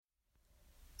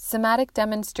Somatic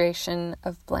demonstration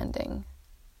of blending,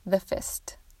 the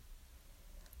fist.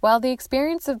 While the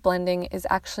experience of blending is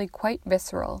actually quite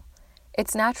visceral,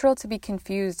 it's natural to be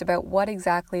confused about what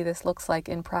exactly this looks like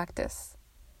in practice.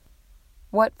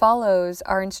 What follows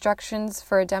are instructions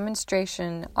for a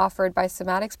demonstration offered by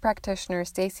somatics practitioner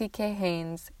Stacey K.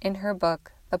 Haynes in her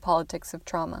book, The Politics of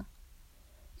Trauma.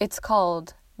 It's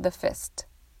called the fist.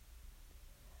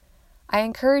 I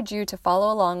encourage you to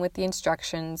follow along with the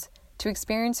instructions to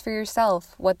experience for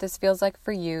yourself what this feels like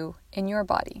for you in your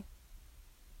body.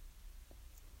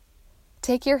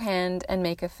 Take your hand and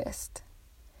make a fist.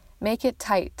 Make it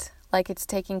tight, like it's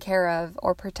taking care of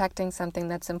or protecting something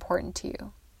that's important to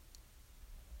you.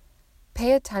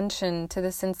 Pay attention to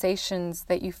the sensations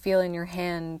that you feel in your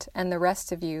hand and the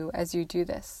rest of you as you do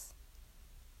this.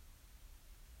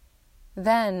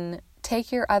 Then,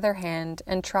 take your other hand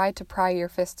and try to pry your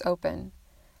fist open,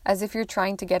 as if you're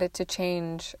trying to get it to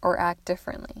change or act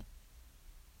differently.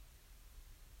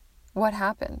 What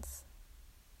happens?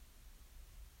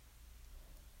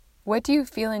 What do you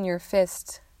feel in your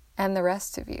fist and the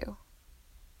rest of you?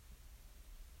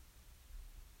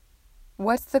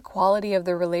 What's the quality of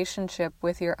the relationship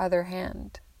with your other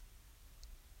hand?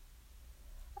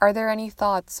 Are there any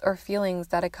thoughts or feelings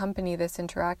that accompany this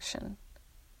interaction?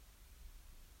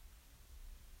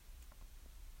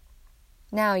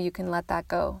 Now you can let that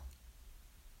go.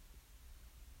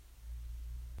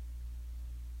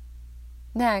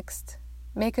 Next,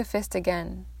 make a fist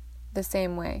again, the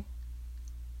same way.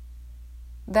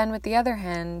 Then with the other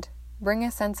hand, bring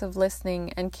a sense of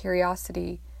listening and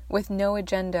curiosity with no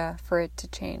agenda for it to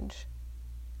change.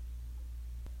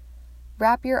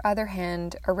 Wrap your other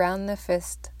hand around the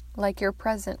fist like you're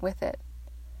present with it,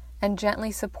 and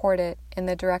gently support it in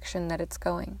the direction that it's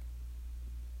going.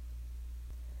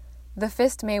 The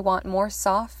fist may want more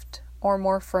soft or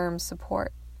more firm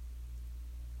support.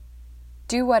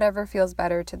 Do whatever feels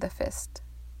better to the fist.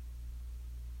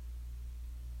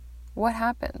 What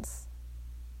happens?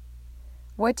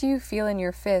 What do you feel in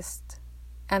your fist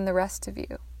and the rest of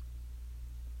you?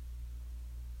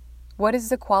 What is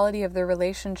the quality of the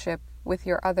relationship with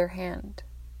your other hand?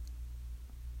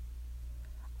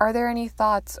 Are there any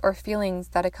thoughts or feelings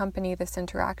that accompany this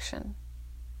interaction?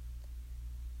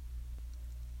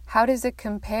 How does it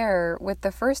compare with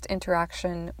the first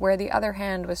interaction where the other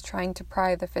hand was trying to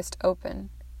pry the fist open?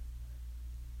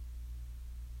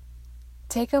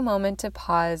 Take a moment to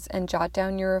pause and jot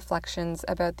down your reflections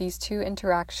about these two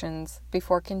interactions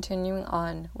before continuing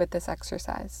on with this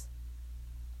exercise.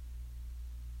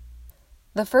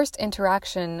 The first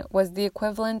interaction was the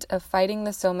equivalent of fighting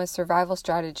the soma survival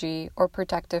strategy or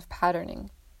protective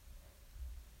patterning.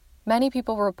 Many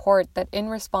people report that in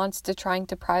response to trying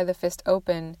to pry the fist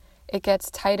open, it gets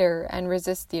tighter and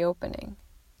resists the opening.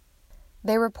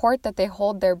 They report that they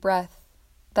hold their breath,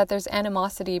 that there's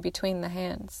animosity between the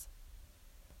hands.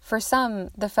 For some,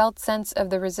 the felt sense of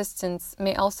the resistance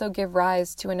may also give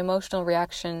rise to an emotional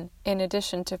reaction in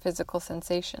addition to physical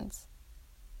sensations.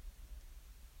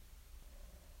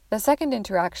 The second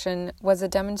interaction was a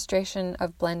demonstration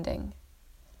of blending.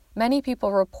 Many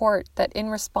people report that in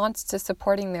response to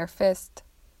supporting their fist,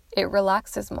 it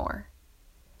relaxes more.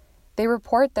 They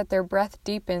report that their breath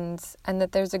deepens and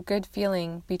that there's a good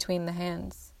feeling between the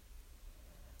hands.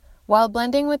 While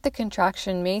blending with the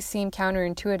contraction may seem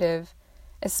counterintuitive,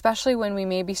 especially when we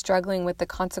may be struggling with the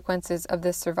consequences of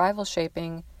this survival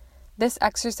shaping, this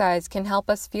exercise can help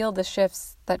us feel the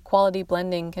shifts that quality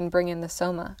blending can bring in the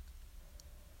soma.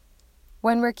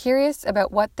 When we're curious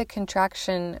about what the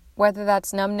contraction, whether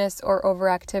that's numbness or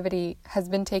overactivity, has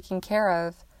been taken care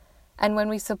of, and when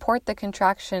we support the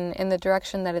contraction in the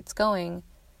direction that it's going,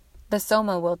 the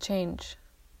soma will change.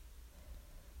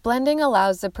 Blending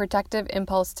allows the protective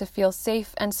impulse to feel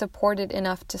safe and supported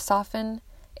enough to soften,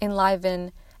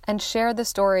 enliven, and share the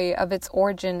story of its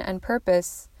origin and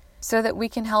purpose so that we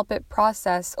can help it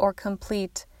process or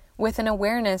complete with an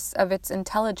awareness of its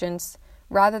intelligence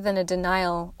rather than a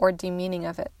denial or demeaning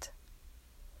of it.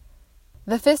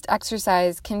 The fist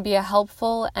exercise can be a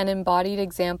helpful and embodied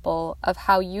example of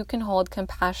how you can hold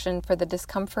compassion for the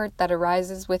discomfort that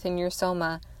arises within your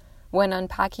soma when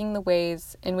unpacking the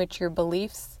ways in which your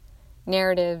beliefs,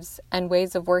 narratives, and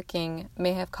ways of working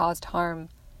may have caused harm,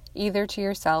 either to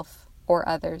yourself or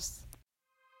others.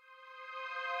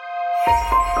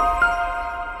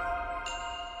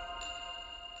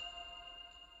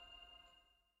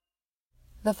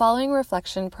 The following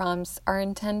reflection prompts are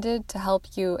intended to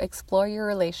help you explore your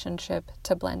relationship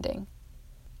to blending.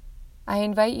 I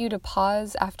invite you to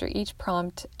pause after each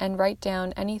prompt and write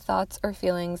down any thoughts or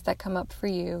feelings that come up for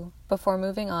you before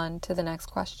moving on to the next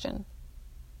question.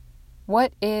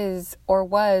 What is or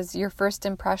was your first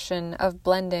impression of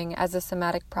blending as a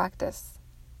somatic practice?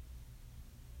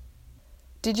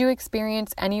 Did you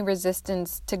experience any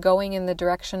resistance to going in the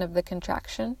direction of the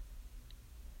contraction?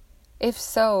 If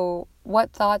so,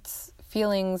 what thoughts,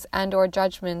 feelings, and/or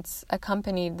judgments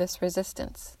accompanied this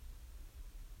resistance?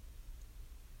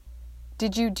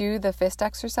 Did you do the fist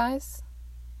exercise?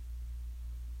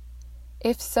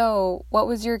 If so, what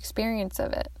was your experience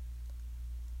of it?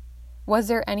 Was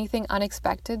there anything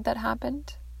unexpected that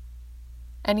happened?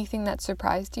 Anything that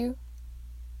surprised you?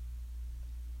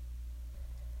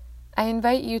 I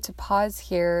invite you to pause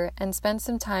here and spend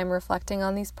some time reflecting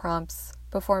on these prompts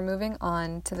before moving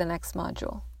on to the next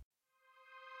module.